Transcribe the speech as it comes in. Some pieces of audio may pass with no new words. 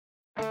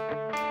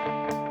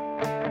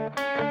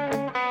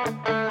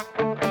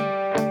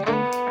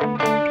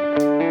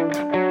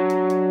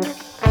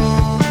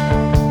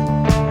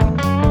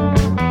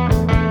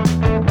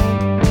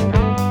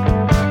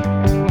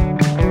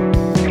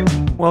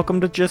welcome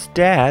to Just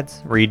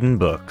Dads Reading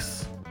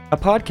Books, a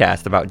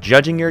podcast about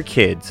judging your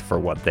kids for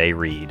what they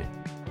read.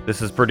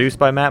 This is produced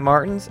by Matt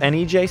Martins and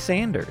EJ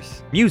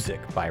Sanders. Music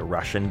by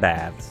Russian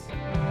Baths.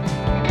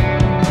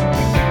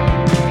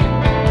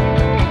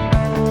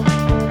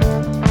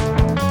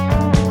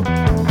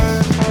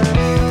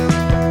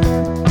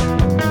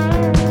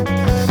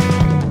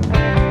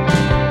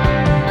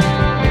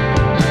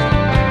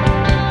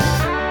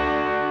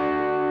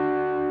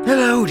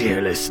 Hello,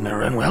 dear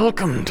listener, and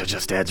welcome to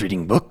Just Dads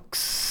Reading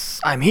Books.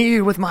 I'm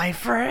here with my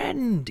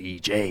friend,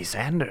 EJ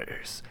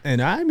Sanders.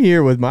 And I'm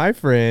here with my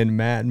friend,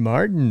 Matt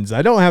Martins.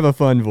 I don't have a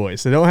fun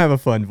voice. I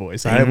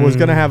was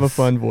going to have a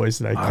fun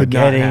voice, and I could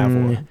not have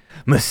one.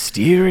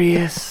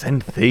 Mysterious,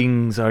 and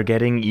things are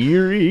getting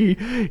eerie.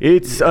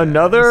 It's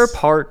another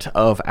part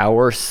of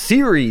our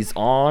series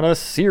on a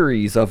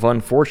series of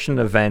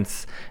unfortunate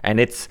events, and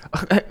it's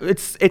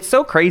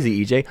so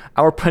crazy, EJ.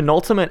 Our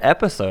penultimate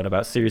episode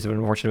about series of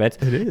unfortunate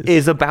events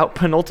is about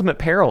Penultimate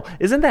Peril.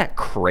 Isn't that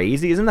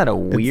crazy? Isn't that a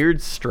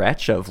weird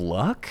stretch of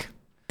luck?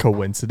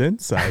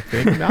 Coincidence? I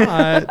think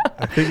not.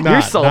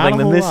 You're solving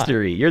the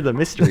mystery. You're the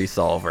mystery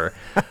solver.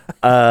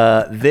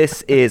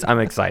 I'm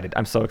excited.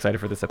 I'm so excited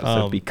for this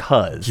episode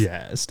because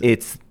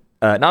it's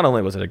not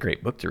only was it a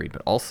great book to read,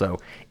 but also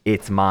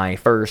it's my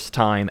first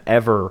time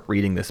ever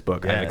reading this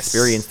book. I've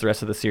experienced the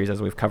rest of the series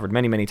as we've covered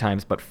many, many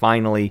times, but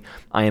finally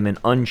I am in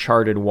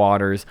uncharted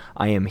waters.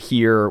 I am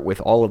here with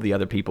all of the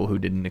other people who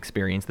didn't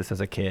experience this as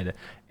a kid.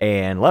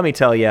 And let me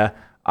tell you,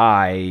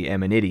 I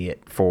am an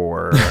idiot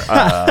for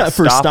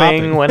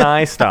stopping when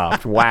I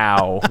stopped.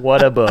 Wow,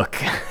 what a book.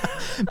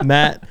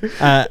 Matt,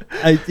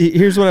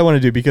 here's what I want to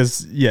do,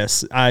 because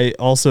yes, I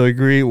also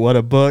agree, what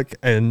a book,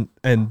 and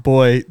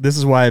boy, this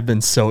is why I've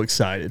been so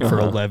excited for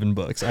 11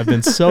 books. I've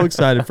been so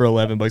excited for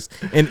 11 books,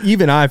 and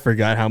even I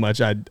forgot how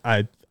much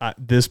I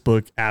this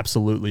book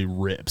absolutely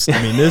rips. I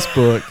mean, this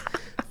book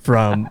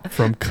from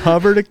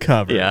cover to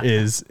cover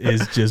is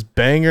just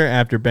banger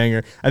after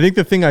banger. I think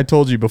the thing I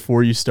told you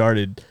before you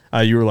started,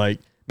 you were like,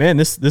 man,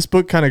 this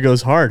book kind of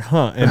goes hard,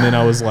 huh? And then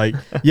I was like,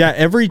 yeah,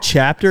 every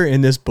chapter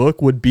in this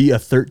book would be a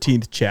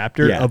 13th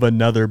chapter of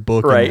another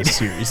book in this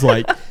series.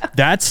 Like,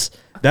 that's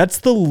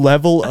the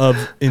level of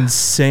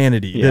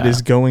insanity that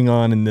is going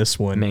on in this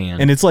one.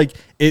 Man. And it's like,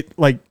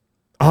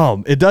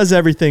 it does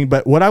everything.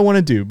 But what I want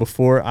to do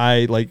before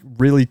I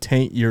really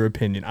taint your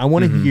opinion, I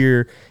want to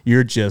hear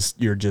your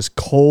just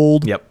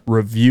cold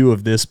review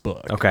of this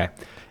book. Okay.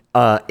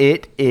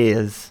 It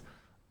is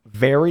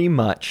very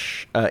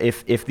much,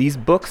 if these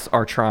books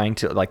are trying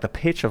to, the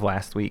pitch of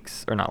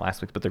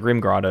but the Grim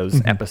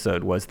Grotto's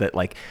episode was that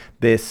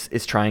this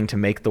is trying to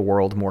make the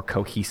world more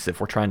cohesive.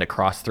 We're trying to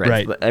cross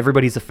threads. Right.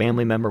 Everybody's a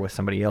family member with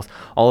somebody else.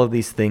 All of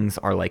these things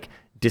are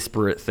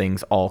disparate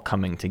things all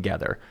coming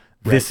together.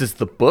 Right. This is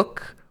the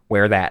book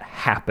where that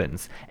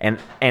happens, and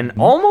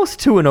almost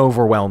to an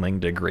overwhelming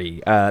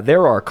degree.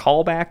 There are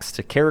callbacks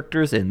to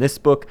characters in this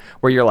book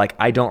where you're like,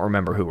 I don't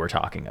remember who we're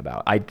talking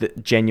about.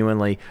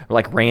 Genuinely,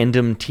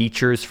 random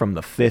teachers from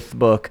the 5th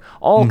book,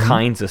 all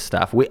kinds of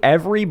stuff.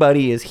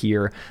 Everybody is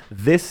here.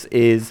 This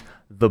is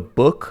the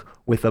book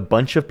with a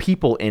bunch of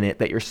people in it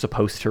that you're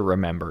supposed to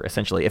remember,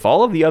 essentially. If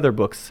all of the other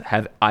books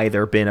have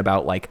either been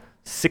about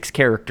 6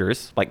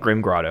 characters, like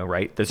Grim Grotto,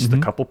 right? There's just a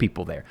couple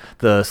people there.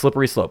 The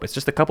Slippery Slope, it's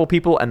just a couple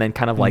people, and then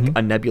kind of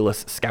a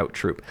nebulous scout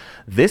troop.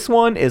 This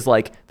one is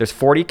there's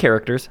 40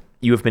 characters.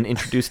 You have been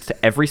introduced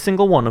to every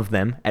single one of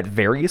them at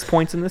various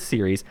points in the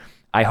series.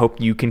 I hope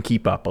you can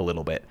keep up a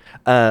little bit.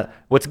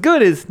 What's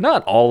good is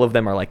not all of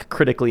them are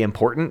critically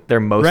important.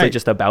 They're mostly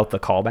just about the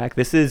callback.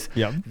 This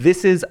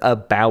is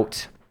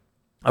about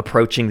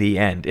approaching the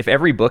end. If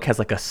every book has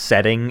a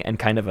setting and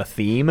kind of a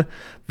theme,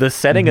 the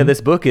setting of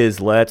this book is,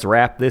 let's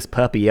wrap this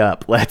puppy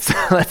up. Let's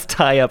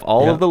tie up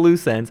all of the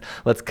loose ends.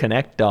 Let's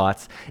connect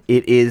dots.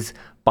 It is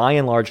by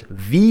and large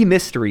the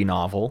mystery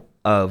novel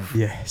of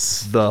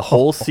the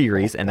whole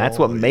series, and that's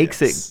what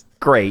makes it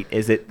great.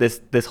 Is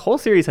this whole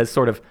series has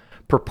sort of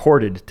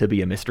purported to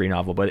be a mystery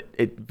novel, but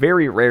it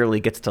very rarely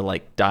gets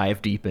to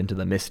dive deep into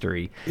the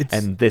mystery,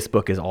 and this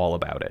book is all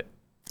about it.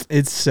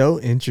 It's so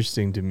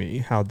interesting to me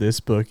how this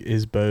book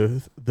is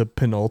both the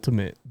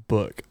penultimate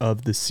book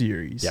of the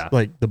series,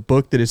 the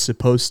book that is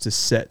supposed to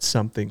set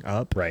something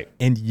up,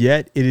 and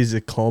yet it is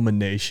a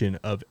culmination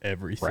of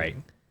everything. Right.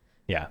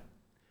 Yeah.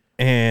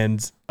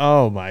 And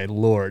oh my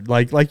Lord,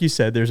 like you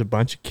said, there's a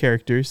bunch of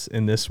characters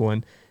in this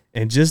one,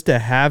 and just to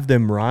have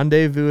them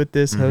rendezvous at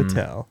this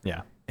hotel,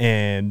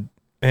 and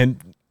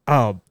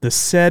the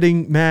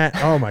setting, Matt,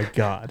 oh my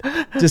God,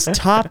 just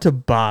top to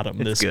bottom,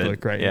 this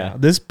book now.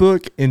 This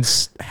book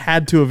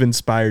had to have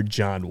inspired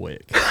John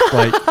Wick.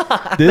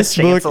 This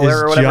book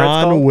is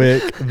John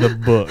Wick, the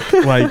book.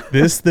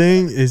 This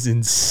thing is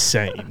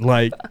insane.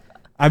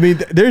 I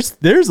mean,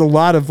 there's a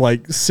lot of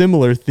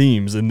similar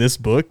themes in this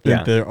book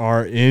that there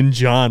are in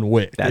John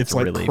Wick. That's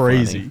it's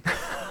crazy.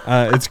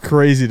 It's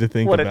crazy to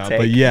think about,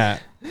 but yeah.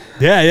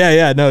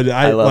 No,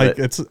 I love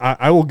it.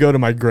 I will go to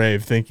my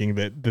grave thinking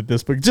that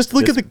this book. Just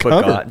look at the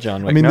cover.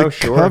 John Wick. I mean,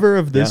 cover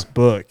of this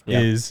book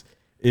is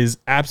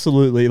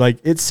absolutely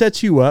it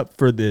sets you up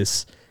for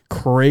this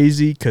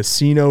crazy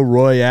Casino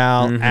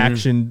Royale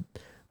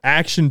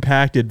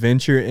action-packed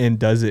adventure, and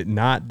does it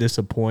not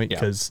disappoint?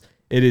 Because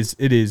it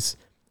is.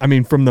 I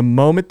mean, from the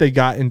moment they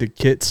got into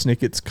Kit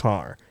Snickett's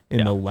car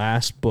in the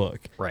last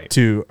book,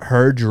 to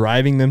her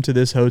driving them to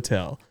this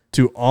hotel,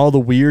 to all the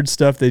weird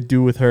stuff they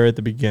do with her at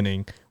the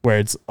beginning, where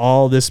it's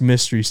all this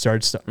mystery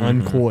starts to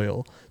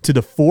uncoil, to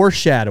the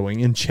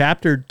foreshadowing in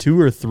chapter 2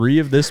 or 3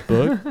 of this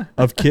book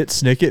of Kit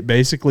Snicket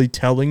basically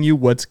telling you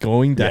what's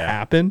going to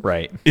happen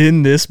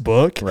in this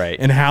book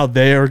and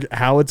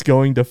how it's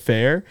going to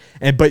fare,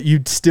 but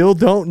you still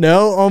don't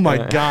know. Oh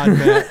my God,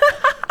 man.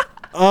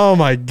 Oh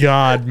my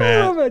God,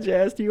 man. How much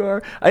jazzed you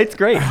are. It's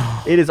great.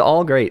 It is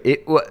all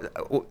great.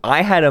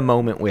 I had a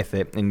moment with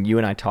it, and you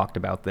and I talked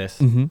about this.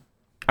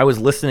 I was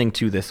listening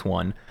to this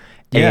one,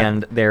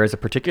 and there is a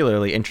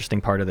particularly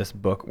interesting part of this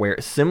book where,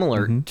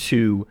 similar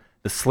to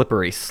the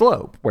Slippery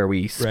Slope, where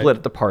we split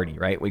at the party,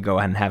 right? We go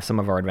ahead and have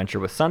some of our adventure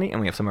with Sunny, and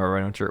we have some of our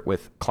adventure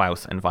with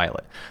Klaus and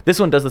Violet. This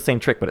one does the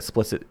same trick, but it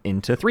splits it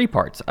into 3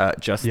 parts,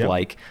 just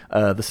like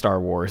the Star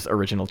Wars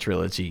original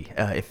trilogy,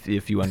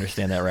 if you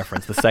understand that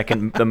reference.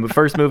 The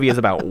first movie is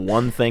about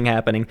 1 thing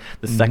happening,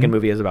 the second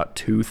movie is about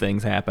 2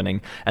 things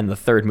happening, and the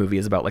third movie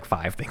is about like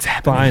 5 things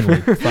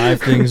happening. Finally,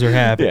 5 things are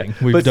happening.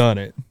 We've done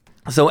it.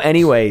 So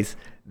anyways,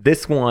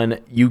 this one,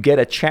 you get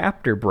a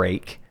chapter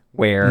break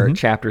where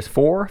chapters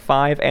 4,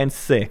 5, and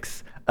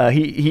 6,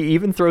 he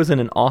even throws in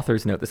an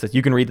author's note that says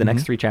you can read the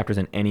next 3 chapters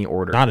in any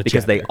order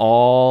because they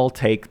all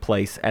take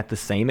place at the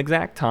same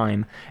exact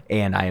time,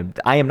 and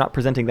I am not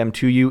presenting them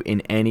to you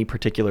in any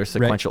particular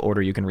sequential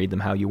order. You can read them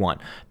how you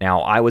want.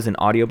 Now, I was in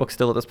audiobook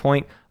still at this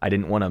point. I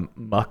didn't want to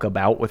muck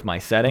about with my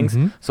settings,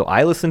 so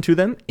I listened to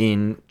them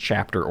in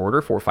chapter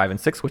order 4, 5, and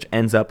 6, which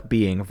ends up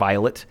being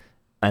Violet,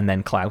 and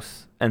then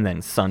Klaus, and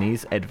then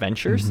Sunny's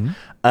adventures.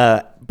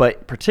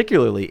 But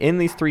particularly in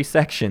these 3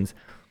 sections,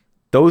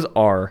 those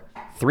are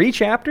 3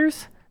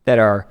 chapters that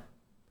are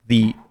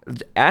the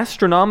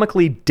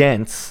astronomically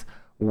dense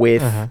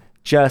with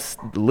just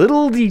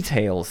little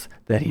details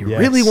that he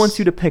really wants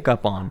you to pick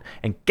up on.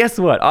 And guess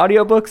what?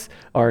 Audiobooks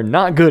are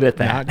not good at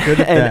that. Not good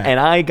at that. And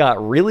I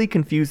got really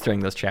confused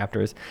during those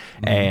chapters.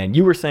 And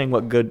you were saying how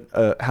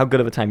good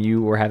of a time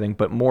you were having,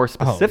 but more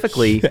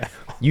specifically,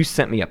 you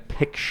sent me a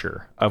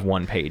picture of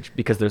one page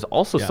because there's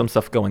also some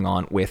stuff going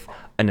on with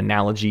an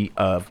analogy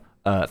of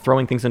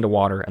throwing things into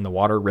water, and the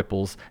water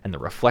ripples and the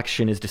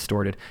reflection is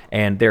distorted,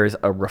 and there's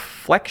a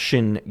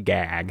reflection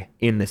gag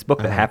in this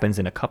book that happens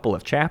in a couple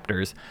of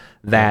chapters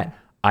that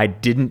I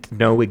didn't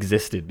know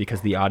existed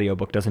because the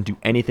audiobook doesn't do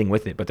anything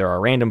with it, but there are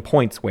random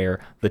points where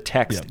the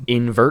text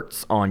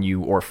inverts on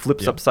you or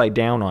flips upside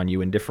down on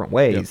you in different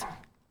ways,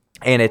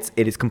 and it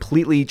is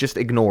completely just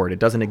ignored. It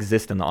doesn't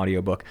exist in the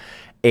audiobook.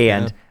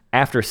 And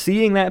after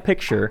seeing that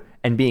picture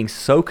and being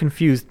so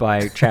confused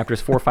by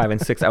chapters 4, 5,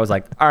 and 6, I was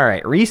like, all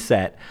right,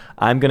 reset.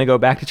 I'm going to go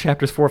back to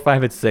chapters 4,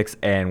 5, and 6,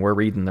 and we're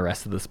reading the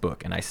rest of this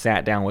book. And I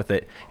sat down with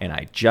it, and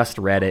I just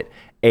read it.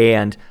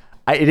 And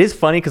it is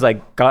funny because I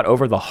got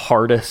over the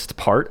hardest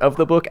part of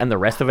the book, and the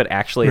rest of it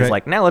actually is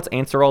like, now let's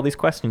answer all these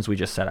questions we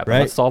just set up.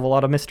 Let's solve a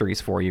lot of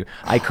mysteries for you.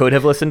 I could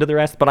have listened to the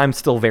rest, but I'm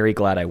still very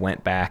glad I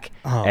went back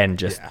and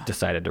just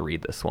decided to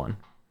read this one.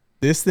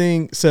 This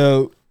thing,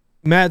 so...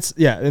 Matt's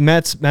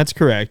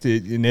correct.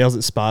 It nails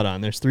it spot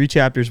on. There's 3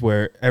 chapters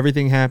where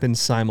everything happens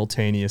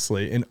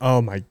simultaneously, and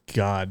oh my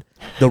God,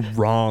 the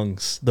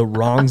wrongs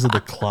of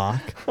the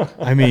clock.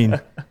 I mean,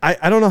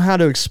 I don't know how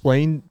to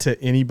explain to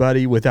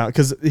anybody without,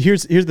 because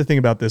here's the thing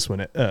about this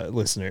one,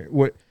 listener.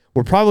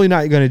 We're probably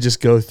not going to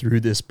just go through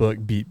this book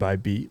beat by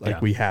beat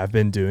like we have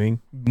been doing,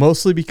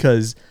 mostly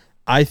because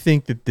I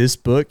think that this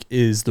book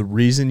is the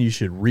reason you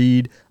should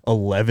read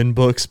 11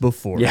 books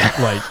before.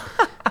 Like,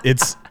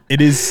 it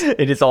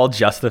is all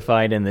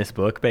justified in this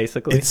book,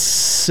 basically. It's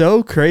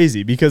so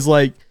crazy because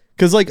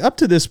up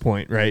to this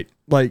point, right?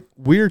 Like,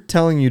 we're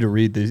telling you to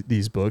read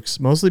these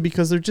books mostly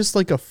because they're just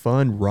like a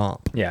fun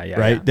romp.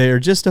 Right? They are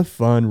just a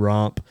fun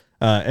romp.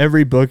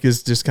 Every book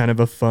is just kind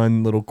of a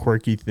fun little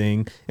quirky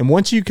thing. And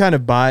once you kind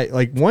of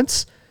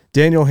once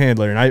Daniel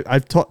Handler, and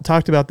I've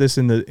talked about this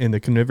in the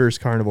Carnivorous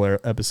Carnival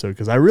episode,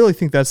 because I really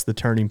think that's the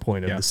turning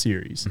point of the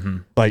series.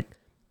 Like,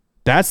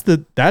 that's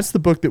the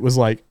book that was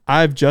like,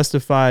 I've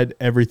justified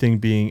everything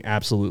being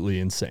absolutely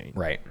insane.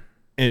 Right.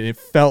 And it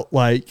felt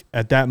like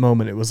at that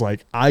moment it was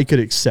like I could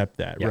accept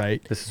that,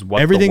 right? This is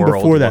what everything the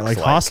world before that, looks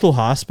like Hostel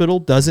Hospital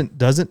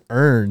doesn't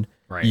earn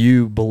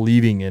you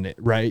believing in it,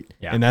 right?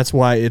 And that's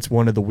why it's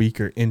one of the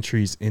weaker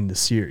entries in the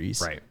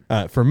series.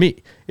 Right. For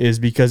me, is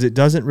because it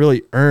doesn't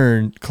really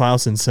earn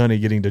Klaus and Sunny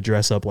getting to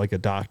dress up like a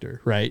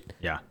doctor, right?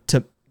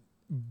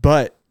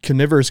 But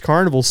Carnivorous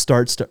Carnival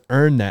starts to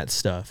earn that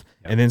stuff.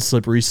 And then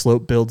Slippery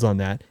Slope builds on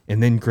that.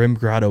 And then Grim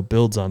Grotto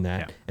builds on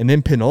that. And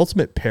then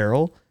Penultimate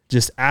Peril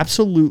just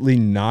absolutely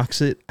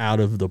knocks it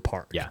out of the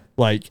park.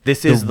 Like,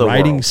 this is the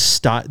writing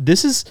style.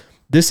 This is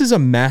a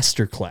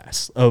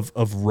masterclass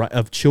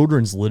of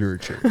children's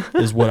literature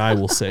is what I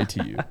will say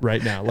to you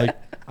right now. Like,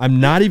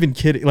 I'm not even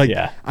kidding. Like,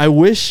 I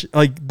wish,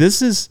 like,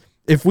 this is,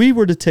 if we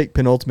were to take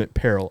Penultimate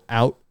Peril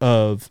out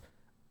of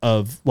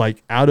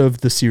like out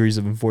of the series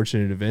of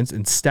unfortunate events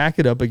and stack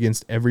it up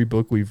against every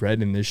book we've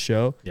read in this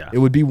show, it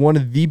would be one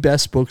of the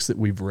best books that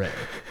we've read.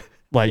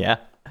 Like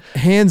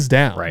hands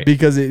down, right.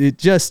 because it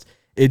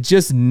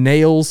just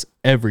nails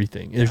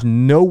everything. There's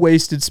no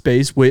wasted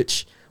space,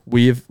 which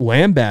we have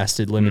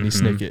lambasted Lemony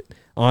Snicket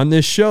on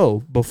this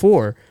show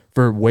before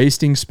for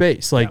wasting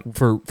space. Like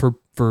for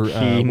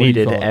he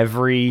needed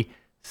every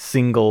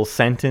single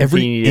sentence,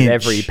 he needed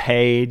every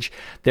page.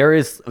 There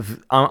is,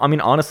 I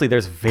mean, honestly,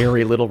 there's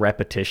very little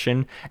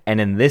repetition,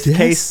 and in this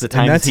case, the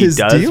times he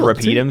does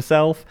repeat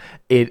himself,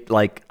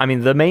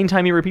 the main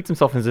time he repeats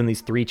himself is in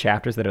these 3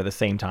 chapters that are the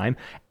same time,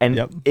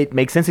 and it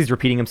makes sense he's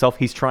repeating himself.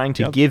 He's trying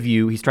to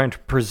he's trying to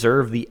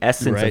preserve the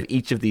essence of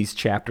each of these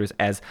chapters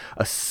as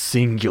a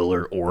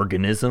singular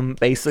organism,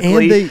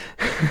 basically.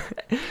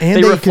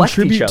 And they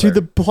contribute to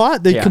the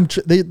plot. They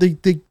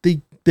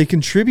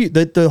contribute.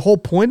 That the whole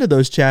point of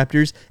those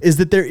chapters is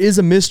that there is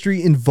a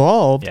mystery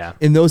involved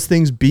in those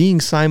things being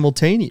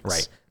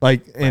simultaneous.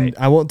 Right.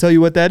 I won't tell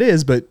you what that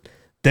is, but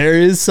there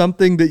is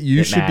something that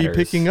you should be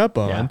picking up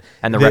on.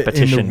 And the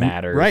repetition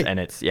matters. Right. And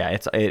it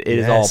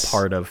is all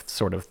part of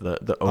sort of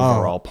the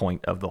overall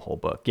point of the whole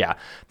book. Yeah.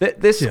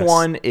 This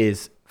one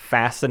is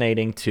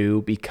fascinating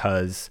too,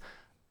 because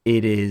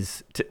it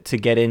is to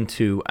get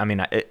into, I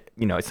mean,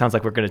 it sounds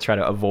like we're going to try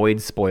to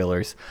avoid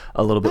spoilers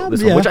a little bit with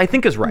this one, which I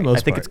think is right. I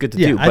think it's good to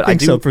do. But I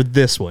think so for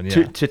this one,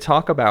 to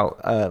talk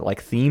about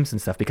like themes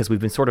and stuff, because we've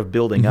been sort of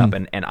building up,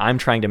 and I'm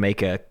trying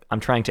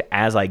to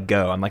as I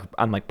go,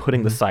 I'm like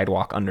putting the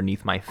sidewalk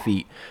underneath my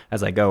feet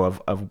as I go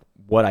of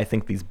what I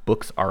think these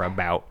books are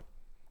about.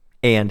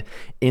 And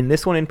in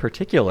this one in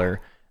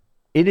particular,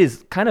 it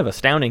is kind of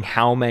astounding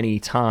how many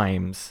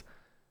times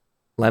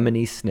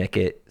Lemony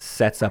Snicket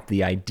sets up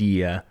the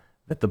idea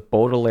that the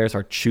Baudelaires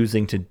are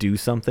choosing to do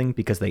something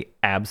because they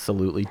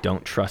absolutely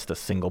don't trust a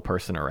single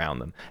person around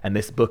them. And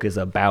this book is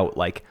about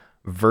like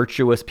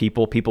virtuous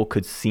people. People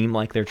could seem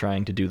like they're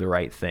trying to do the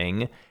right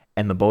thing,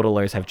 and the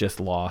Baudelaires have just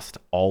lost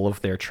all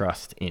of their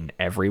trust in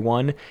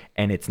everyone,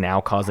 and it's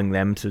now causing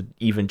them to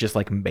even just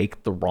like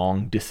make the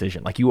wrong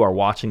decision. Like, you are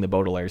watching the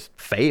Baudelaires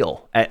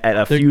fail at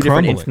a few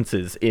different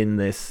instances in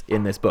this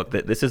book.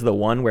 That this is the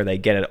one where they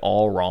get it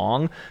all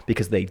wrong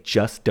because they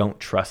just don't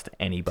trust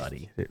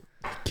anybody.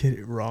 Get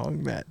it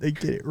wrong, Matt. They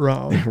get it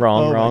wrong.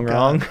 wrong.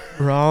 Wrong.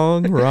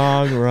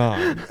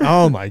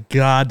 Oh my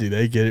God, do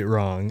they get it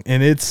wrong?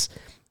 And it's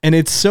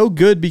so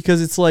good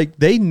because it's like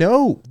they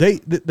know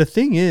the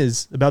thing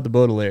is about the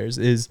Baudelaires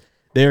is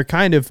they're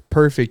kind of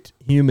perfect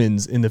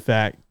humans in the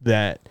fact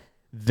that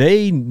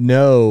they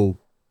know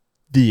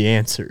the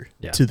answer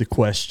to the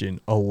question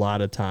a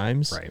lot of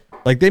times. Right.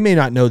 Like, they may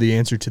not know the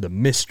answer to the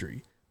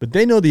mystery, but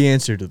they know the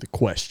answer to the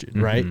question,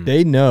 right?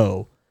 They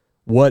know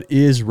what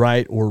is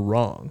right or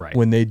wrong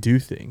when they do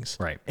things.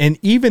 Right. And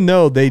even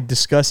though they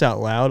discuss out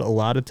loud a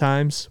lot of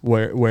times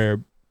where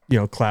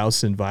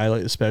Klaus and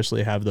Violet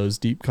especially have those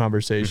deep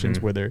conversations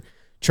where they're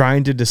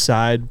trying to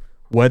decide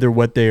whether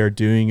what they are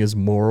doing is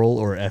moral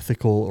or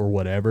ethical or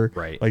whatever.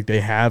 Right. Like, they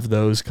have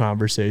those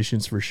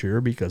conversations for sure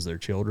because they're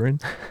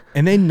children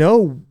and they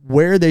know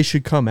where they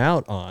should come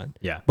out on.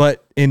 Yeah.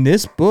 But in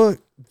this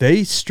book,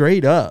 they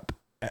straight up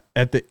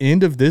at the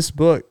end of this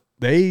book,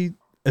 they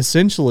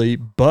essentially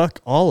buck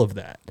all of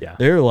that. Yeah.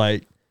 They're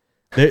like,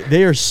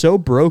 they are so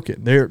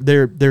broken.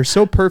 They're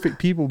so perfect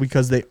people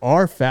because they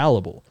are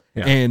fallible.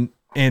 Yeah.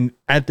 And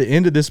at the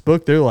end of this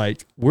book, they're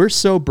like, we're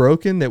so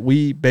broken that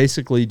we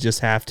basically just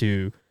have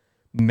to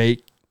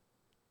make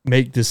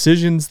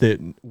decisions that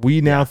we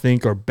now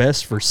think are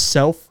best for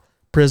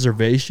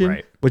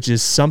self-preservation, which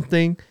is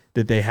something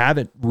that they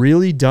haven't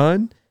really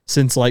done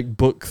since like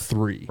book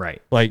 3.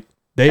 Right. Like,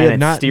 they have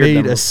not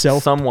made a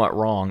somewhat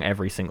wrong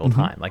every single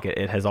time. Like,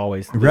 it has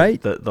always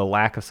the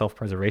lack of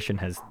self-preservation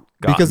has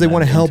gotten because they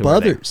want to help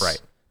others.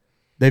 Right.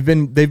 They've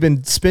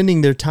been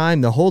spending their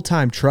time the whole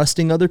time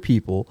trusting other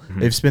people.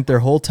 They've spent their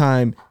whole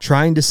time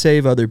trying to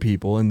save other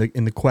people in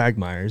the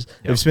quagmires.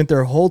 They've spent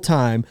their whole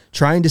time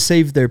trying to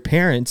save their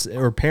parents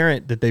or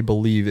parent that they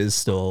believe is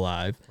still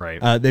alive.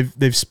 Right.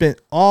 They've spent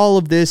all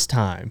of this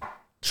time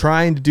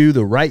trying to do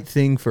the right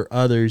thing for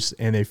others,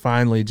 and they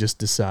finally just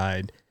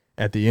decide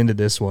at the end of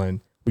this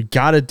one, we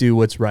got to do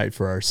what's right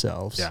for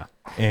ourselves. Yeah.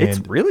 And it's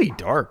really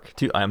dark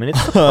too. I mean,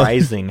 it's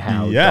surprising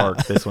how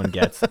dark this one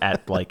gets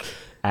at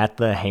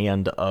the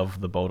hand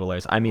of the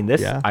Baudelaires. I mean,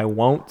 this,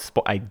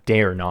 I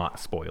dare not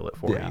spoil it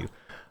for you,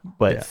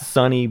 but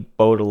Sonny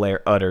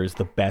Baudelaire utters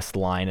the best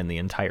line in the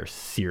entire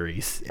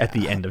series at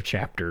the end of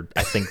chapter,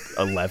 I think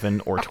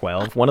 11 or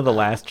 12. One of the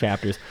last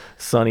chapters,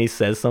 Sonny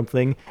says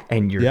something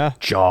and your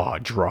jaw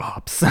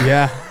drops.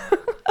 Yeah.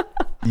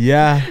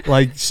 Yeah,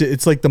 like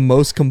it's like the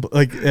most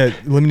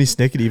Lemony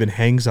Snicket even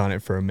hangs on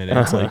it for a minute.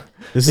 It's like,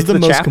 this is the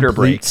most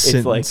complete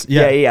sentence. It's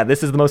like,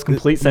 this is the most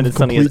complete sentence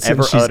Sonny has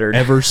ever uttered,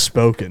 ever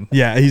spoken.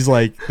 Yeah, he's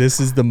like, this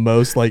is the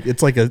most, like,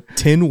 it's like a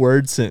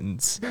 10-word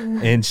sentence,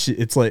 and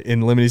it's like,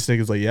 and Lemony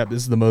Snicket's like, yep,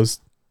 this is the most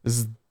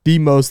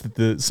that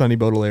the Sonny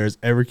Baudelaire has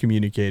ever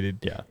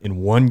communicated in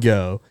one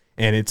go.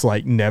 And it's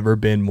like never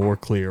been more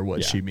clear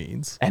what she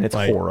means. And it's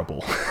like,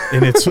 horrible.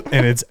 and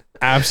it's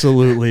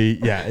absolutely,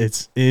 yeah,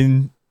 it's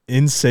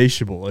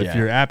insatiable. If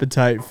your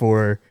appetite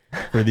for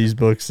these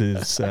books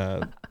is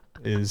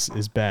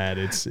bad,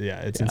 it's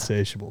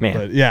insatiable. Man.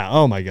 But yeah,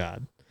 oh my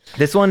God.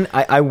 This one,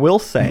 I will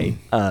say,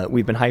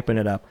 we've been hyping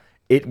it up.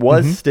 It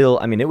was still,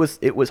 I mean,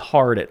 it was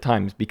hard at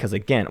times because,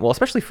 again, well,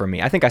 especially for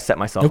me, I think I set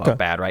myself up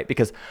bad, right?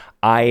 Because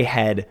I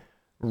had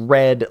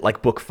read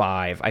like book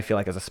 5, I feel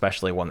like is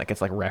especially one that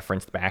gets like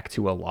referenced back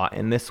to a lot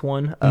in this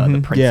one.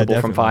 The principal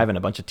from 5 and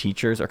a bunch of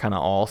teachers are kind of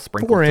all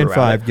sprinkled 4 and throughout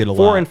 5 it. get a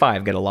 4 lot. and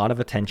 5 get a lot of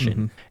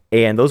attention.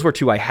 And those were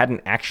 2 I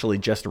hadn't actually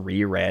just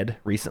reread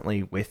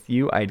recently with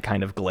you. I had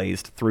kind of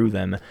glazed through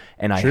them,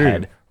 and I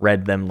had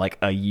read them like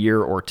a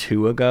year or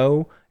 2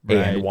 ago.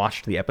 And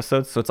watched the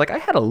episodes. So it's like I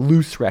had a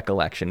loose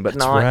recollection, but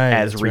not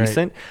as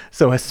recent.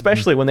 So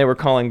especially when they were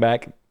calling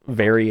back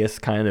various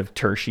kind of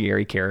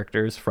tertiary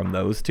characters from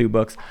those 2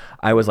 books,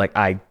 I was like,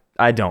 I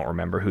don't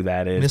remember who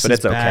that is, but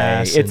it's okay.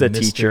 Bass it's a Mr.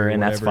 teacher,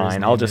 and that's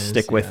fine. I'll just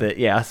stick with it.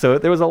 Yeah. So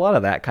there was a lot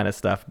of that kind of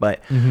stuff.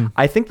 But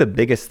I think the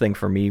biggest thing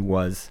for me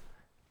was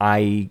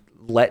I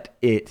let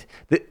it...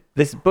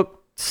 This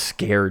book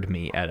scared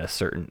me at a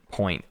certain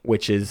point,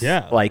 which is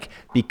like,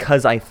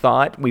 because I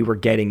thought we were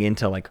getting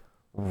into like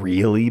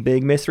really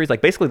big mysteries,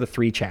 like basically the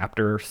 3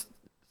 chapters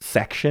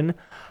section.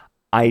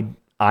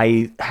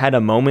 I had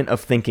a moment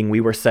of thinking we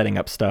were setting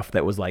up stuff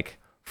that was like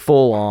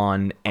full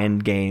on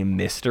end game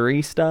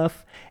mystery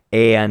stuff,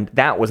 and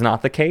that was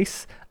not the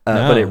case.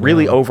 But it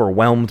really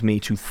overwhelmed me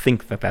to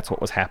think that that's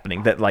what was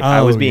happening. That like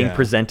I was being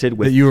presented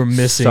with that you were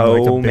missing so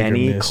like a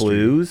many mystery.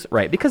 Clues,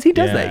 right? Because he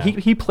does that.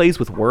 He plays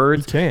with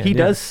words. He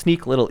does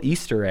sneak little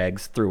Easter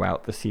eggs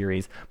throughout the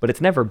series, but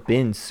it's never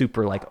been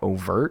super like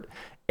overt.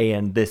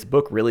 And this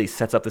book really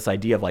sets up this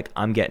idea of like,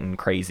 I'm getting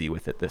crazy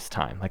with it this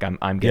time. Like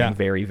I'm getting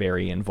very,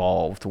 very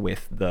involved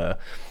with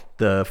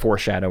the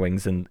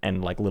foreshadowings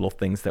and like little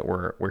things that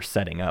we're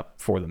setting up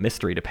for the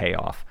mystery to pay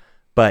off.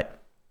 But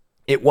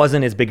it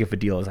wasn't as big of a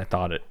deal as I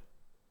thought it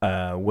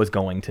was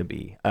going to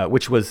be,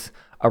 which was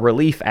a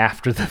relief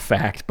after the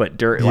fact. But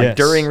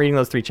during reading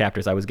those 3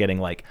 chapters, I was getting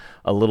like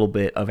a little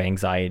bit of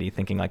anxiety,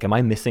 thinking like, am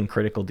I missing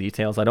critical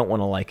details? I don't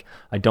want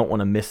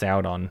to miss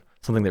out on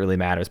something that really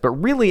matters. But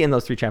really in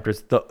those 3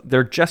 chapters,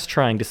 they're just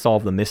trying to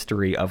solve the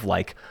mystery of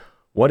like,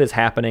 what is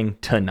happening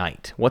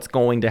tonight? What's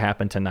going to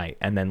happen tonight?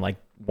 And then like,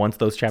 once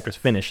those chapters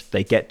finish,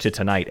 they get to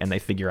tonight and they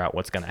figure out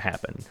what's going to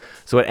happen.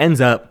 So it ends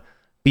up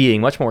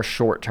being much more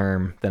short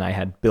term than I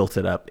had built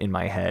it up in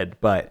my head.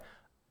 But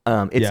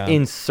it's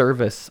in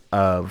service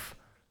of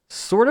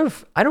sort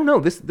of, I don't know,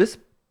 this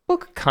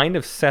book kind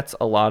of sets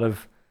a lot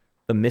of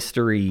the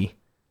mystery,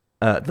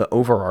 the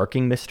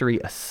overarching mystery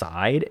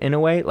aside in a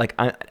way. Like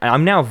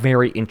I'm now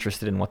very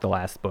interested in what the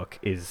last book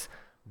is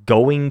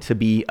going to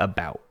be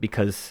about,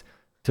 because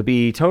to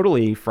be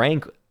totally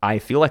frank, I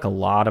feel like a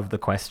lot of the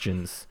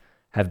questions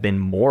have been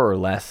more or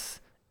less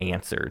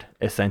answered,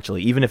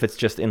 essentially, even if it's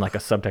just in like a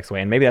subtext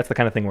way. And maybe that's the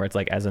kind of thing where it's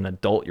like, as an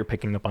adult, you're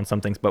picking up on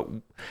some things. But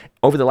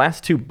over the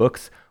last 2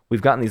 books,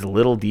 we've gotten these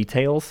little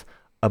details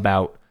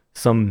about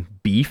some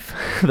beef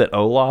that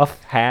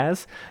Olaf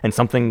has and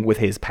something with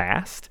his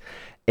past.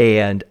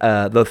 And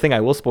the thing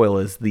I will spoil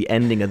is the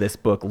ending of this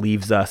book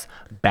leaves us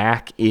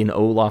back in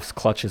Olaf's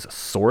clutches,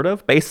 sort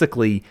of.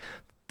 Basically,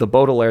 the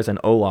Baudelaires and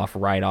Olaf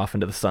ride off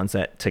into the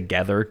sunset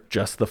together,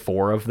 just the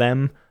 4 of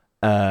them,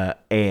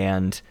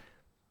 and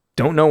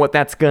don't know what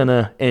that's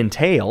gonna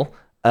entail,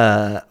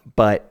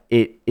 but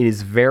it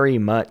is very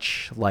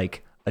much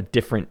like a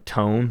different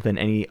tone than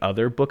any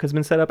other book has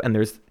been set up, and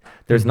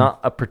there's not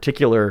a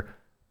particular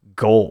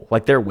goal.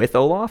 Like, they're with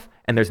Olaf,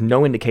 and there's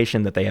no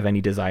indication that they have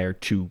any desire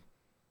to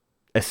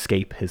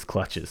escape his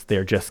clutches.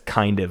 They're just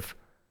kind of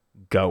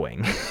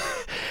going.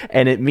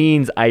 And it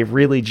means I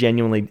really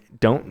genuinely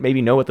don't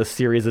maybe know what the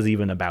series is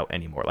even about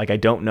anymore. Like, I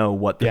don't know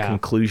what the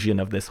conclusion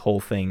of this whole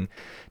thing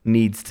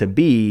needs to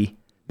be,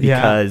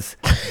 because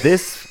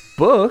this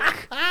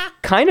book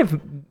kind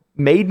of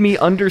made me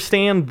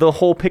understand the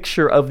whole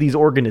picture of these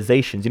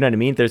organizations. You know what I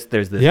mean? There's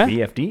this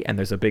VFD and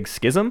there's a big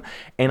schism,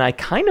 and I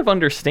kind of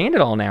understand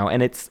it all now.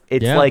 And it's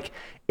like,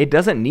 it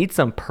doesn't need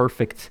some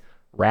perfect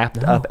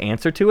wrapped up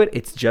answer to it.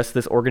 It's just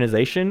this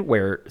organization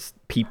where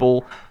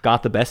people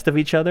got the best of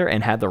each other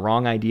and had the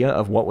wrong idea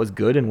of what was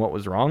good and what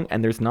was wrong.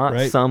 And there's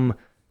not some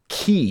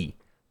key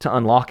to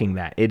unlocking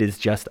that. It is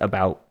just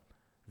about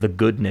the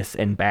goodness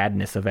and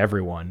badness of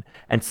everyone.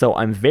 And so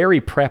I'm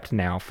very prepped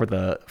now for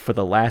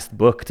the last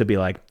book to be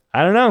like,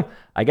 I don't know,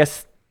 I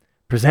guess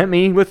present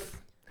me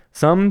with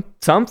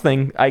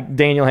something.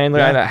 Daniel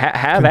Handler,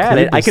 have at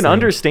it. I can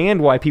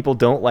understand why people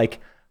don't like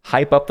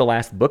hype up the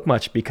last book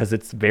much, because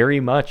it's very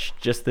much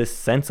just this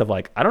sense of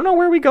like, I don't know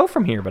where we go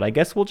from here, but I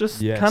guess we'll just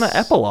kind of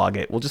epilogue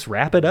it. We'll just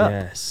wrap it up.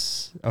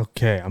 Yes.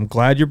 Okay. I'm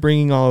glad you're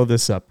bringing all of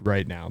this up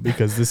right now,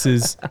 because this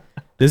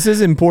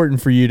is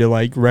important for you to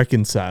like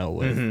reconcile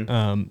with.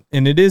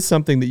 And it is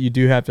something that you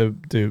do have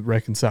to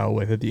reconcile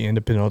with at the end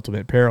of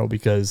Penultimate Peril,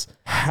 because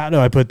how do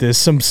I put this?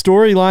 Some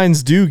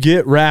storylines do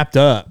get wrapped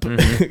up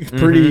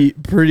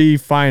pretty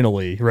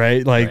finally,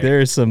 right? Like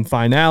there's some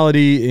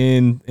finality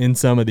in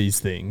some of these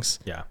things.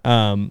 Yeah.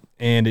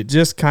 And it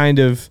just kind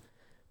of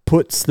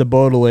puts the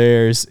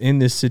Baudelaires in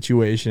this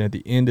situation at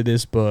the end of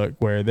this book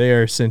where they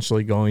are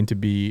essentially going to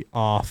be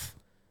off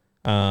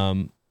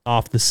the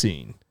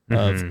scene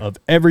of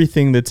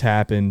everything that's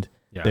happened.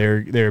 Yeah.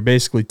 They're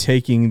basically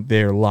taking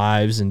their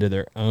lives into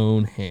their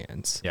own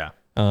hands. Yeah.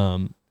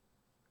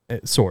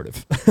 Sort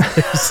of.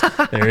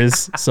 there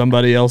is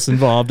somebody else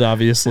involved,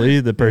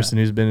 obviously, the person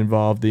who's been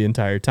involved the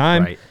entire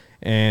time. Right.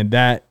 And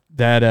that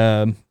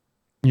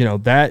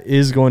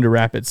is going to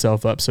wrap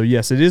itself up. So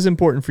yes, it is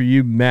important for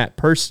you, Matt,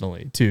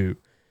 personally to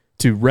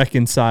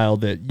reconcile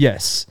that.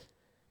 Yes,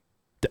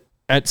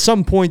 at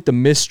some point the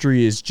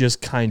mystery is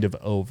just kind of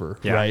over,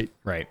 right?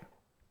 Right.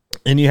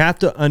 And you have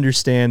to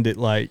understand that,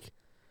 like,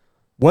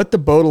 what the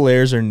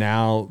Baudelaires are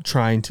now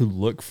trying to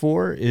look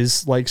for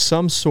is like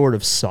some sort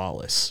of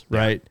solace,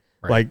 right?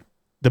 Right. Like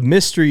the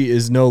mystery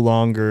is no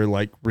longer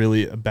like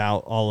really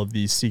about all of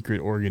these secret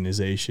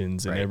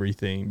organizations and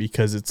everything,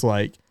 because it's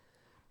like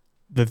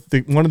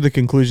the one of the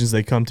conclusions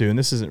they come to, and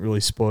this isn't really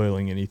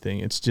spoiling anything,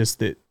 it's just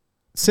that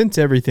since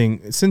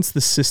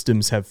the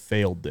systems have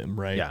failed them,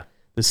 right? Yeah.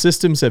 The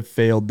systems have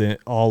failed them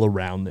all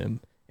around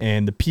them,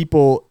 and the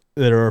people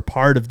that are a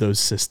part of those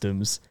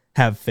systems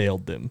have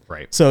failed them.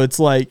 Right. So it's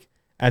like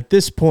at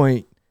this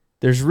point,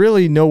 there's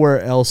really nowhere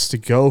else to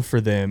go for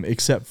them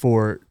except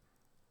for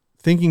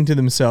thinking to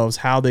themselves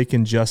how they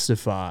can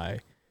justify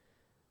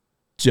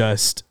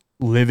just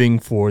living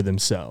for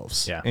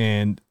themselves. Yeah.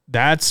 And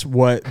that's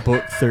what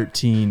book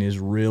 13 is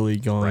really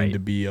going to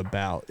be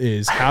about,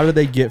 is how do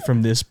they get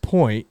from this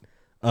point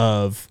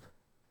of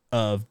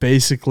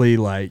basically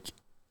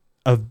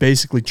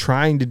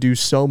trying to do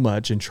so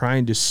much and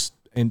trying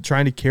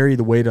to carry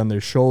the weight on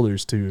their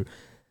shoulders to,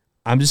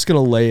 I'm just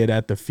going to lay it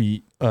at the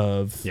feet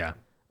of the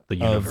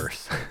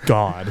universe,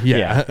 God,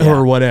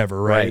 or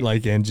whatever, right?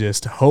 Like, and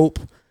just hope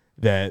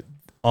that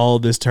all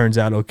of this turns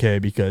out okay,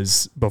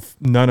 because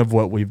none of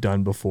what we've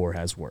done before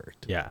has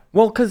worked. Yeah.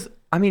 Well, because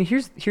I mean,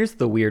 here's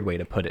the weird way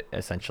to put it.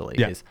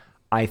 Essentially, is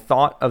I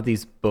thought of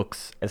these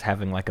books as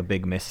having like a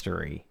big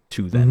mystery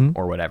to them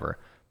or whatever,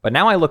 but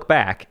now I look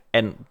back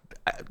and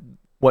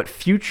what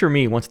future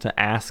me wants to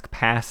ask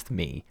past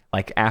me,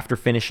 like after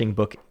finishing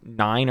book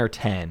 9 or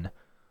 10.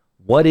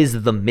 What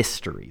is the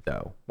mystery,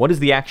 though? What is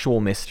the actual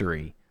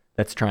mystery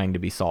that's trying to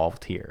be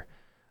solved here?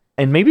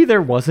 And maybe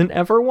there wasn't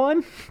ever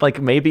one.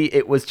 Like, maybe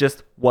it was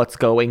just what's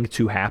going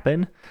to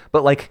happen.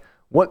 But, like,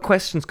 what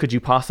questions could you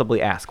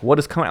possibly ask? What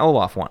does Count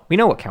Olaf want? We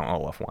know what Count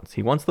Olaf wants.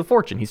 He wants the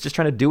fortune. He's just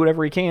trying to do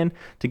whatever he can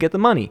to get the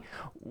money.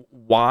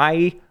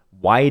 Why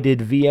did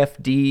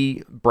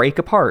VFD break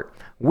apart?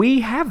 We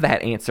have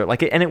that answer.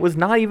 Like, and it was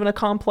not even a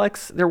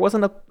complex. There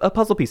wasn't a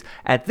puzzle piece.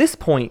 At this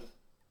point,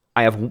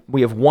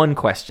 we have one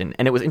question,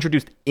 and it was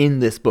introduced in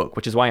this book,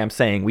 which is why I'm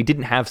saying we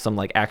didn't have some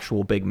like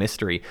actual big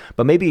mystery,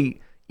 but maybe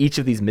each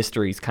of these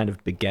mysteries kind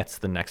of begets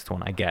the next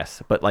one, I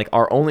guess. But like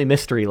our only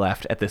mystery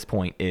left at this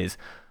point is,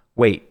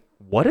 wait,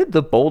 what did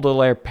the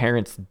Baudelaire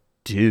parents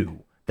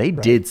do? They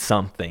did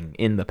something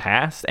in the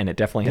past, and it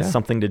definitely has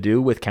something to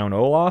do with Count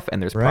Olaf,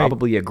 and there's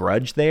probably a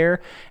grudge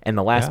there. And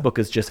the last book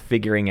is just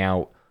figuring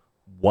out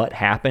what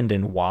happened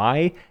and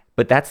why.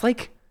 But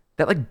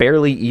that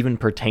barely even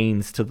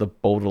pertains to the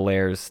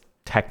Baudelaires,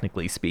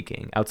 technically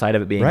speaking, outside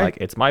of it being like,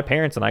 it's my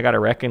parents and I got to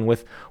reckon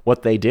with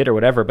what they did or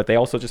whatever, but they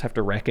also just have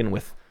to reckon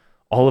with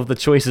all of the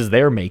choices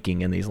they're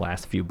making in these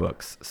last few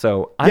books.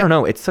 So I don't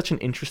know. It's such an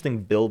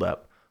interesting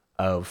buildup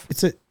of...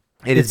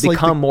 It has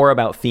become more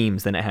about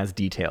themes than it has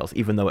details,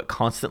 even though it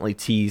constantly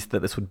teased that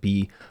this would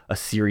be a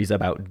series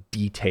about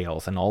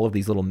details and all of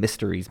these little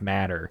mysteries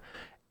matter.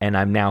 And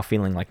I'm now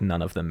feeling like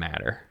none of them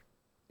matter.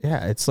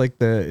 Yeah, it's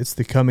like it's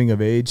the coming of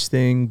age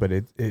thing, but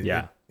it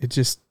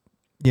just,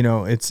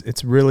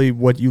 it's really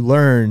what you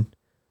learn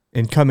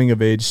in coming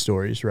of age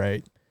stories,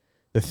 right?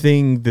 The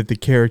thing that the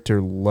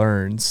character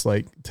learns,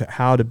 like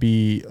how to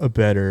be a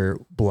better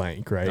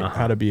blank, right?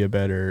 How to be a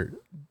better,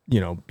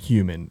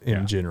 human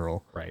in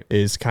general, right?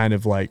 Is kind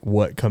of like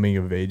what coming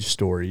of age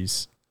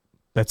stories,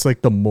 that's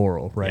like the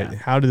moral, right? Yeah.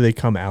 How do they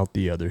come out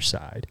the other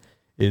side?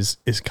 Is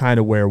kind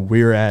of where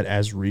we're at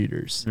as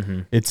readers.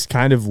 It's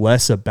kind of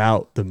less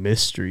about the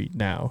mystery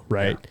now,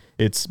 right? Yeah.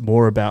 It's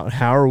more about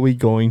how are we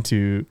going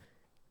to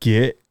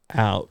get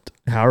out?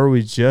 How are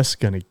we just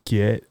going to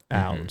get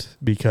out?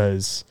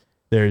 Because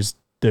there's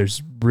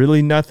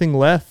really nothing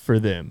left for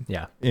them.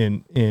 Yeah.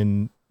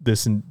 In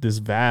this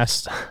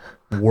vast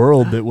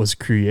world that was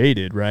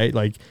created, right?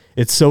 Like,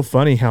 it's so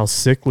funny how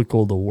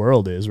cyclical the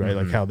world is, right?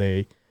 Like how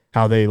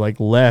they like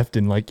left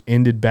and like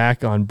ended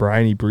back on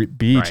Briny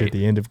Beach at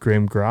the end of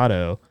Grim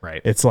Grotto.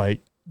 Right. It's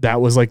like,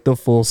 that was like the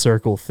full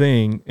circle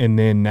thing. And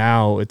then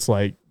now it's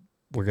like,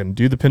 we're going to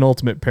do the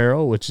penultimate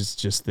peril, which is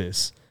just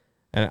this.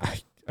 And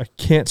I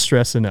can't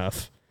stress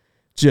enough,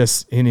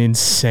 just an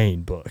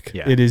insane book.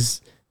 Yeah. It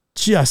is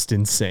just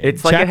insane.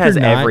 It's like Chapter it has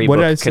 9, every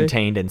book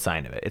contained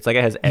inside of it. It's like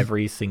it has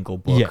every single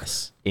book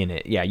in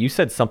it. Yeah, you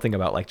said something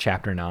about like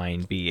Chapter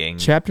 9 being...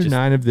 Chapter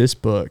 9 of this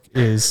book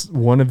is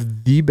one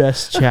of the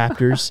best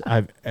chapters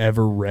I've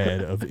ever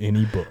read of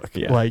any book.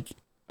 Yeah. Like,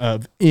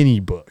 of any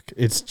book.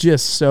 It's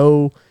just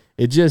so...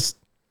 It just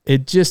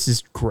it just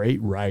is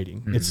great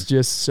writing. It's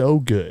just so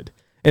good.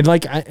 And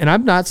like,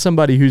 I'm not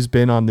somebody who's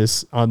been on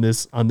this,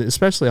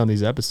 especially on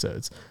these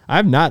episodes.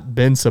 I've not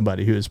been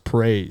somebody who has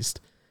praised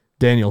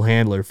Daniel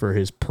Handler for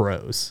his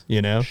prose,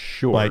 you know?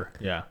 Sure. Like,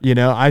 yeah. you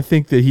know, I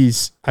think that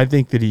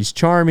he's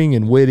charming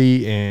and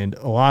witty, and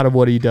a lot of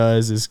what he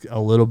does is a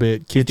little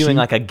bit kitschy. He's doing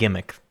like a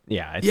gimmick.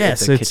 Yeah. It's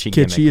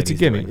kitschy. It's a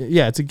gimmick.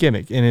 Yeah, it's a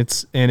gimmick, and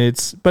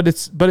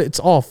it's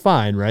all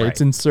fine, right?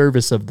 It's in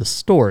service of the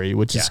story,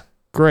 which is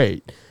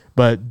great.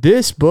 But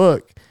this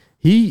book,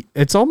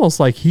 it's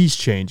almost like he's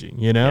changing,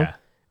 you know? Yeah.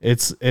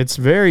 It's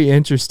very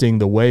interesting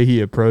the way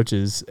he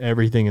approaches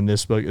everything in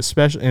this book,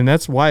 especially, and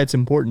that's why it's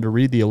important to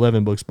read the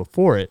 11 books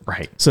before it,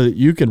 right? So that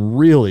you can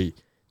really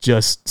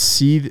just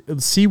see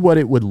what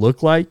it would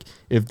look like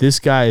if this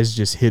guy is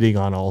just hitting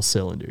on all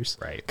cylinders,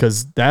 right?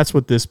 Because that's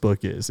what this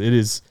book is. It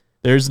is.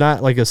 There's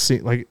not like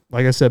like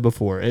I said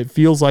before. It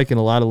feels like in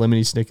a lot of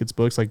Lemony Snicket's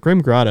books, like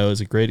Grim Grotto is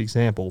a great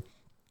example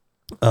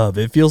of.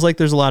 It feels like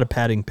there's a lot of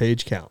padding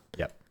page count.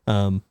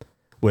 Yep.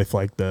 With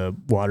like the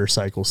water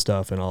cycle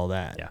stuff and all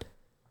that. Yeah.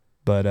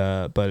 But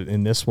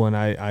in this one,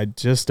 I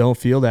just don't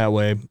feel that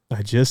way.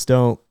 I just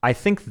don't. I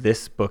think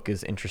this book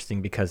is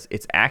interesting because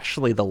it's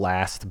actually the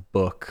last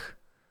book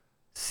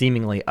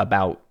seemingly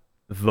about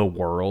the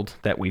world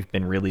that we've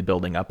been really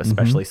building up,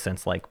 especially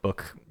since like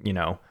book,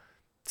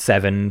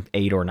 7,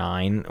 8, or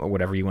 9, or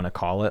whatever you want to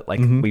call it.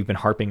 Like we've been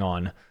harping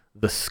on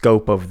the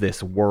scope of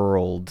this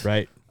world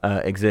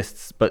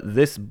exists. But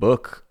this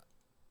book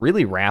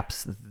really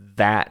wraps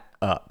that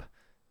up,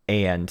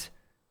 and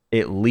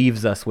it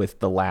leaves us with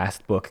the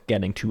last book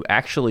getting to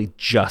actually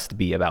just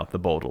be about the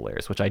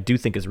Baudelaires, which I do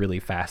think is really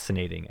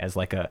fascinating as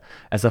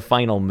a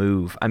final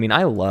move. I mean,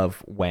 I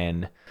love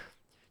when,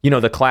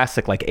 the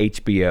classic like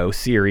HBO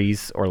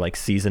series or like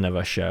season of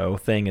a show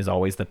thing is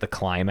always that the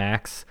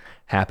climax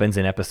happens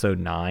in episode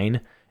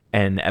 9,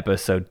 and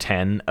episode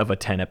 10 of a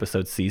 10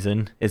 episode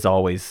season is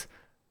always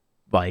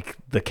like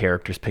the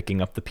characters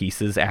picking up the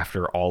pieces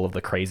after all of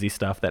the crazy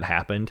stuff that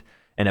happened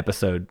in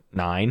episode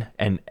 9.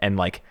 And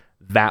like,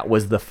 that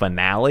was the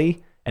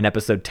finale, and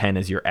episode 10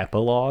 is your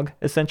epilogue,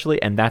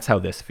 essentially, and that's how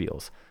this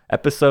feels.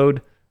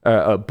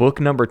 Book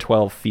number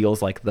 12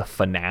 feels like the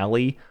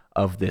finale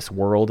of this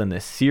world and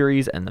this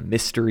series and the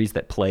mysteries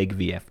that plague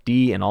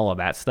VFD and all of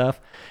that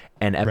stuff.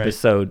 And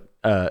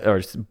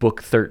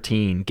book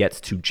 13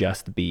 gets to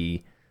just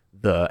be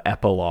the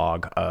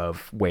epilogue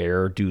of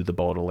where do the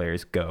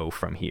Baudelaires go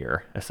from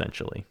here,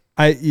 essentially.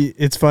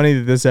 It's funny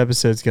that this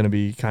episode's going to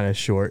be kind of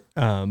short,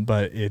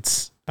 but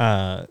it's...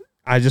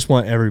 I just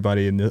want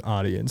everybody in the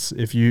audience.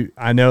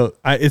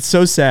 It's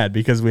so sad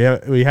because we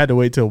had to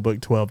wait till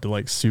book 12 to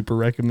like super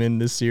recommend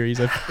this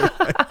series.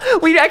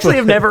 We actually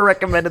have never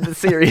recommended the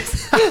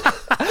series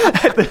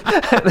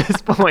at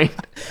this point.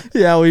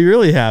 Yeah, we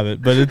really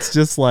haven't. But it's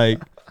just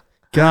like,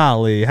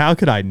 golly, how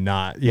could I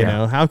not? You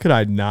know, how could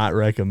I not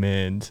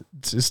recommend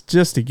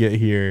just to get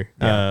here?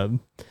 Yeah.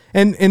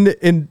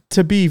 And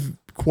to be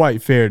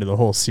quite fair to the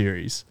whole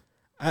series,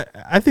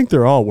 I think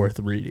they're all worth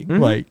reading.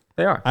 Mm-hmm. Like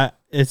they are.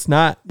 It's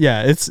not,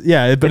 but it's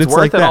worth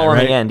like it that, all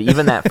right? in the end.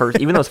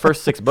 Even those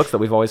first 6 books that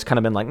we've always kind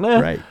of been like, meh.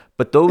 Right.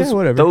 But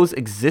those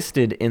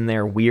existed in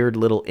their weird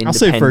little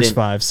independent, I'll say first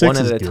 5, 6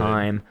 one at a good.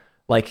 time.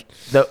 Like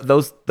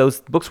those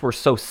books were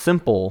so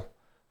simple,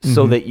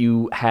 so that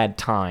you had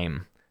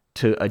time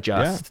to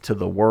adjust to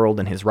the world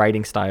and his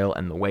writing style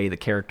and the way the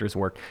characters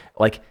work.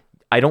 Like,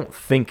 I don't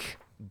think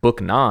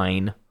book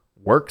 9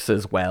 works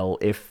as well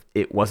if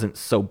it wasn't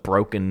so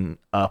broken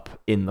up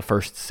in the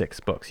first 6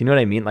 books. You know what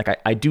I mean? Like,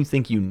 I do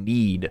think you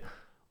need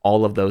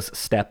all of those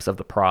steps of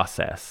the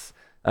process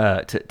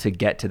to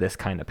get to this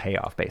kind of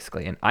payoff,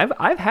 basically. And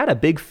I've had a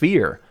big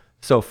fear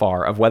so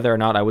far of whether or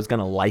not I was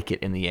going to like it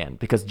in the end,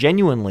 because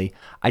genuinely,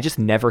 I just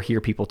never hear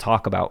people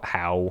talk about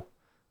how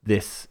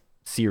this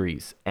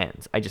series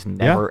ends. I just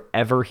never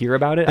ever hear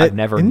about it. I've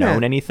never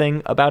known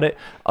anything about it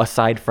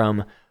aside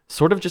from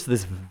sort of just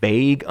this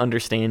vague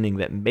understanding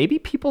that maybe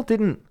people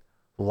didn't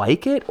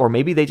like it, or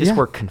maybe they just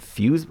were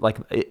confused. Like,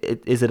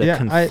 is it a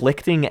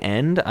conflicting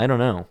end? I don't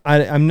know.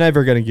 I'm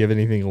never going to give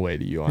anything away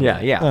to you on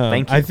that. Yeah.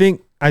 Thank you.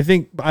 I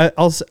think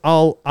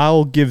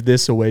I'll give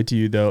this away to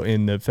you though,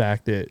 in the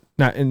fact that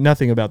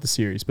nothing about the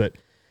series, but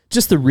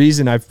just the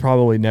reason I've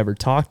probably never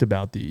talked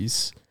about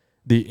the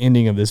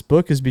ending of this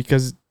book is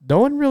because no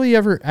one really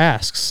ever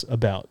asks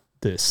about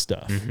this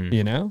stuff.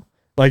 You know,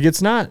 like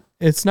it's not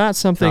something it's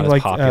not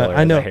like popular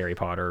I know as Harry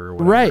Potter or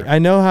whatever. Right. I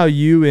know how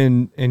you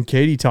and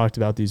Katie talked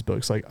about these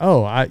books. Like,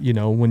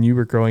 when you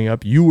were growing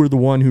up, you were the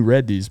one who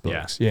read these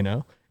books. You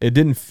know, it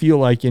didn't feel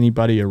like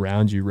anybody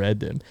around you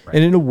read them,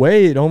 and in a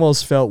way, it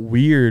almost felt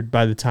weird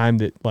by the time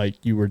that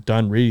like you were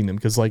done reading them,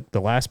 because like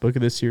the last book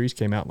of this series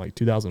came out in like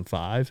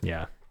 2005.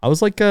 Yeah, I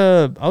was like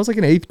an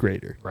 8th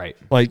grader. Right.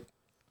 Like,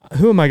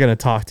 who am I going to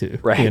talk to?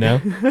 Right. You know,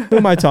 who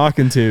am I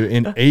talking to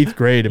in 8th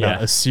grade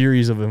about a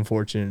series of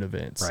unfortunate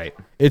events? Right.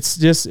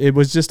 It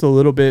was just a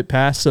little bit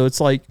past. So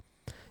it's like,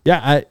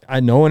 I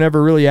no one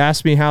ever really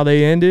asked me how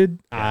they ended.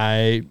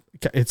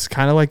 It's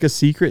kind of like a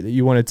secret that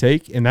you want to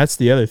take. And that's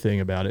the other thing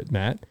about it,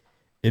 Matt,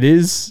 It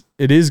is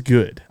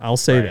good. I'll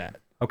say that.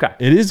 Okay.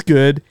 It is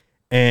good,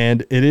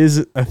 and it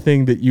is a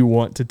thing that you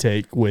want to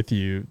take with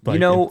you,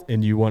 like,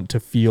 and you want to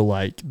feel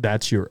like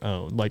that's your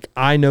own. Like,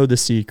 I know the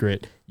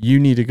secret. You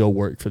need to go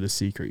work for the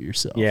secret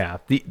yourself. Yeah.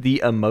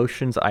 The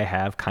emotions I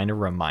have kind of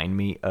remind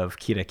me of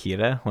Kira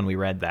Kira when we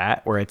read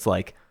that, where it's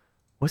like,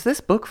 was this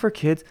book for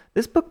kids?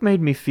 This book made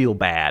me feel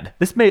bad.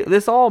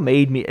 This all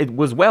made me, it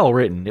was well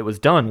written. It was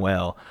done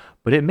well,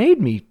 but it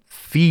made me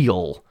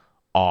feel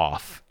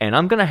off, and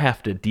I'm going to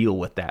have to deal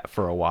with that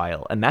for a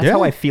while. And that's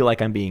how I feel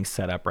like I'm being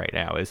set up right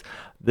now, is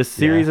this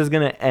series is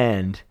going to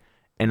end,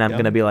 and I'm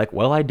going to be like,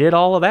 well, I did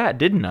all of that,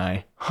 didn't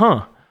I?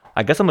 Huh.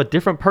 I guess I'm a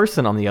different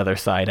person on the other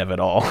side of it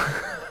all.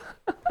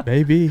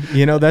 Maybe.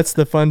 You know, that's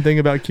the fun thing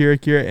about Kira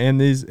Kira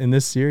and in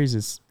this series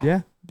is,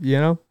 you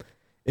know,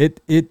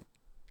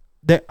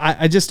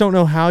 I just don't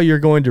know how you're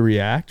going to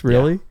react,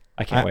 really. Yeah,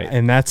 I can't wait.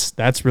 And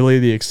that's really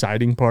the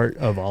exciting part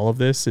of all of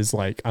this, is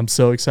like, I'm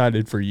so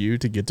excited for you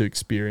to get to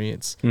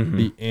experience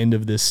the end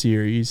of this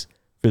series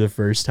for the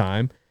first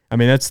time. I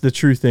mean, that's the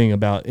true thing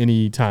about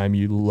any time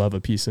you love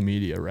a piece of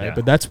media, right? Yeah.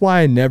 But that's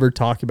why I never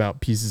talk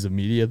about pieces of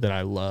media that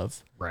I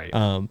love. Right.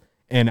 And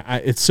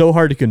it's so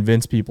hard to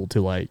convince people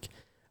to like,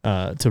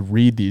 to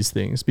read these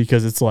things,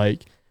 because it's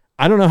like,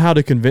 I don't know how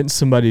to convince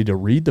somebody to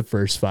read the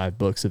first 5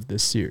 books of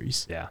this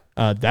series. Yeah.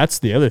 That's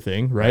the other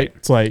thing, right?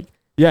 It's like,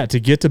 to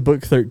get to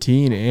book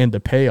 13 and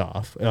the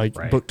payoff, like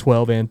book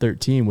 12 and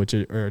 13, which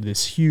are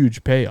this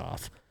huge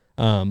payoff.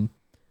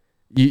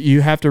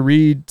 You have to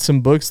read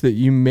some books that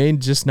you may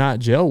just not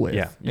gel with.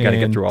 Yeah. You got to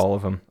get through all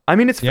of them. I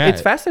mean, it's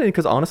fascinating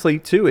because honestly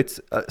too, it's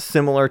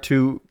similar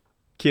to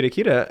Kira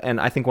Kira. And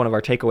I think one of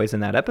our takeaways in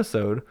that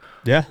episode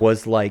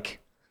was like,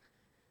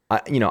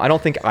 I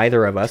don't think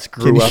either of us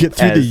grew up. Can you get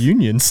through the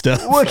union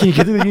stuff? Well, can you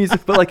get through the union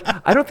stuff? But like,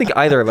 I don't think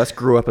either of us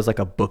grew up as like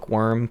a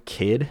bookworm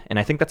kid, and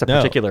I think that's a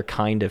particular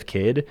kind of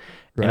kid,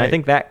 and I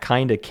think that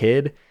kind of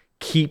kid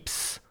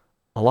keeps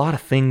a lot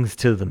of things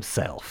to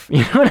themselves.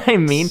 You know what I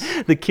mean?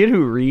 The kid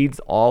who reads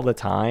all the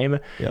time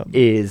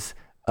is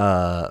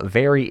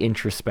very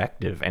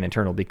introspective and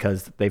internal,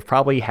 because they've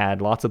probably had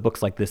lots of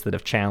books like this that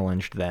have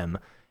challenged them,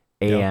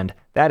 and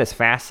that is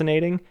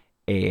fascinating.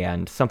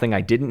 And something I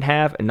didn't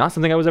have, and not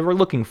something I was ever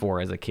looking for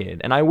as a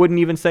kid. And I wouldn't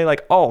even say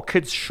like, oh,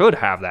 kids should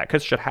have that.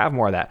 Kids should have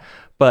more of that.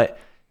 But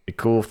it'd be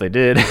cool if they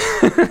did,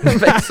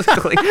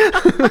 basically.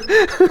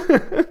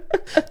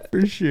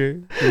 For sure.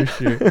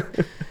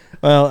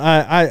 Well,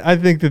 I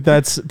think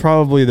that's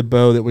probably the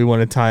bow that we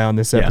want to tie on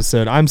this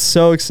episode. I'm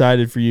so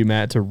excited for you,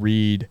 Matt, to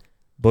read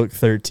book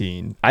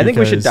 13. I think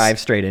we should dive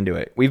straight into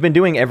it. We've been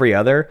doing every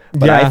other,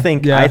 but I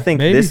think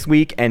maybe. This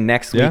week and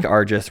next week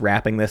are just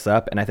wrapping this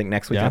up, and I think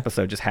next week's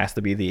episode just has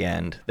to be the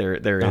end.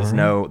 There's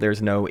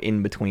no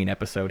in between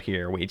episode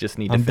here. We just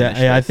need to finish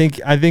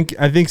this. I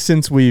think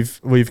since we've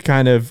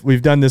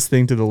done this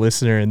thing to the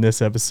listener in this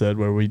episode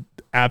where we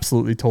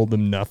absolutely told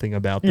them nothing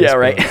about this. Yeah,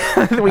 right.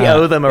 We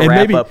owe them a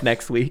wrap up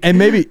next week. And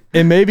maybe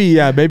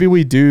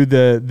we do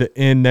the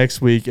end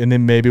next week, and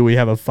then maybe we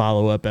have a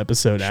follow up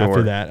episode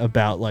after that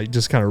about like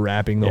just kind of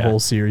wrapping the whole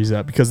series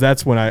up, because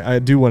that's when I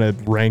do want to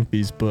rank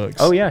these books.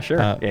 Oh yeah, sure.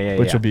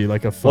 Which will be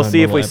like a fun. We'll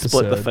see if we episode.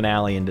 split the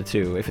finale into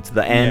 2. If it's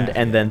the end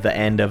and then the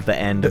end of the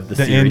end of the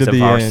series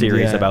of our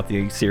series about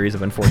the series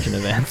of unfortunate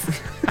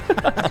events.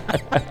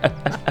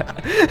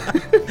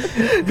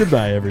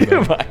 Goodbye, everybody.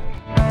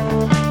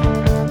 Goodbye.